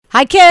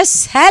Hi,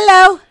 Kiss.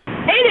 Hello.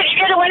 Hey, did you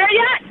get a winner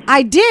yet?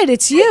 I did.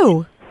 It's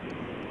you.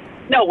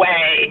 No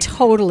way.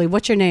 Totally.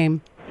 What's your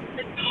name?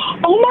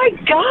 Oh, my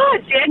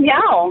God,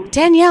 Danielle.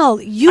 Danielle,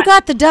 you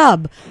got the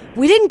dub.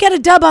 We didn't get a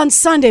dub on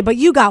Sunday, but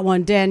you got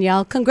one,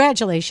 Danielle.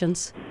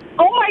 Congratulations.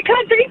 Oh, my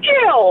God, thank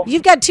you.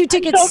 You've got 2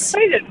 tickets. I'm so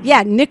excited.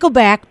 Yeah,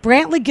 Nickelback,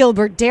 Brantley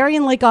Gilbert,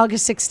 Darien Lake,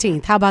 August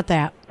 16th. How about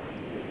that?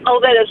 Oh,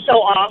 that is so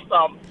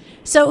awesome.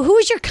 So who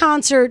is your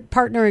concert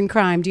partner in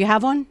crime? Do you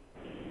have one?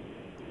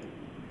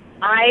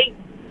 I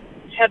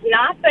have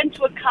not been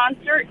to a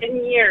concert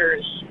in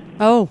years.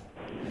 Oh.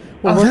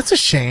 Well, that's a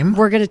shame.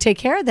 We're going to take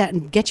care of that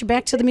and get you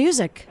back to the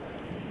music.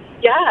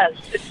 Yes,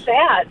 it's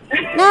sad.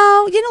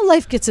 No,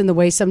 life gets in the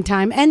way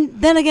sometime. And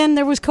then again,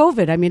 there was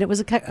COVID. I mean, it was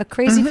a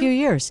crazy few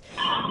years.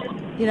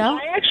 I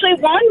actually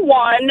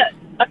won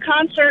a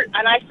concert,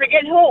 and I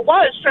forget who it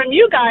was, from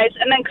you guys,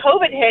 and then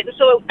COVID hit, and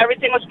so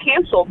everything was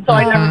canceled, so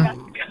I never got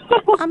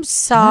to go. I'm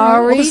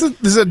sorry. Well, this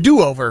is a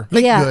do-over.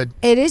 Make good.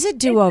 It is a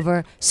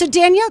do-over. So,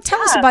 Danielle, tell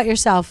us about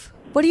yourself.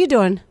 What are you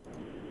doing?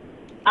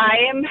 I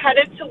am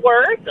headed to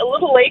work, a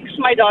little late 'cause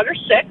my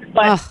daughter's sick,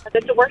 but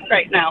headed to work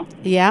right now.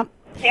 Yeah.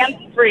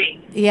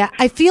 Hands-free. Yeah,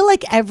 I feel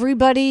like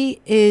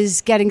everybody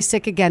is getting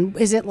sick again.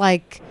 Is it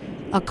like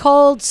a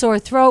cold, sore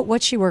throat?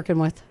 What's she working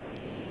with?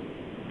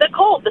 The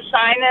cold, the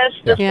sinus,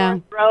 the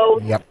sore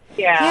throat. Yep.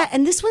 Yeah,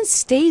 and this one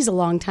stays a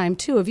long time,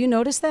 too. Have you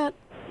noticed that?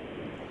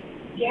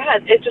 Yeah,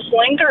 it just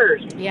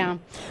lingers. Yeah.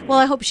 Well,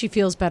 I hope she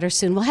feels better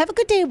soon. Well, have a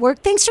good day at work.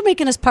 Thanks for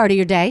making us part of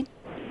your day.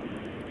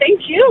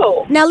 Thank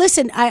you. Now,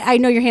 listen, I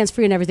know your hands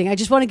free and everything. I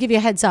just want to give you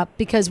a heads up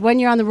because when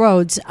you're on the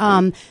roads,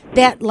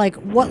 that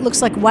what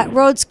looks like wet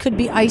roads could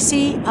be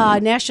icy.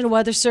 National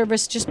Weather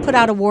Service just put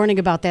out a warning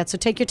about that. So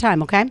take your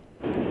time, okay?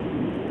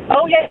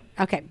 Oh, yeah.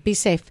 Okay, be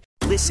safe.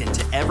 Listen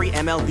to every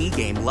MLB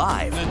game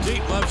live. In the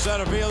deep left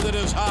center field, it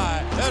is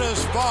high, it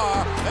is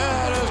far,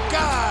 it is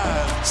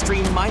gone.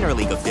 Stream minor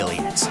league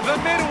affiliates. The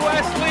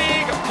Midwest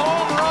League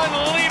home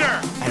run leader.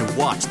 And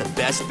watch the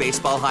best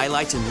baseball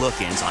highlights and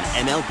look-ins on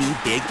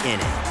MLB Big Inning.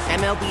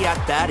 MLB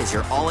At Bat is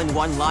your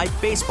all-in-one live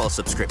baseball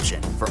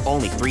subscription for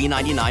only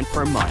 $3.99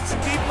 per month.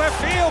 Deep left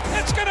field,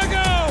 it's gonna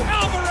go.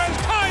 Alvarez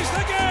ties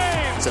the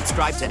game.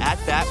 Subscribe to At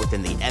Bat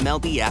within the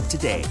MLB app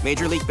today.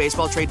 Major League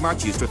Baseball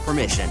trademarks used with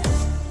permission.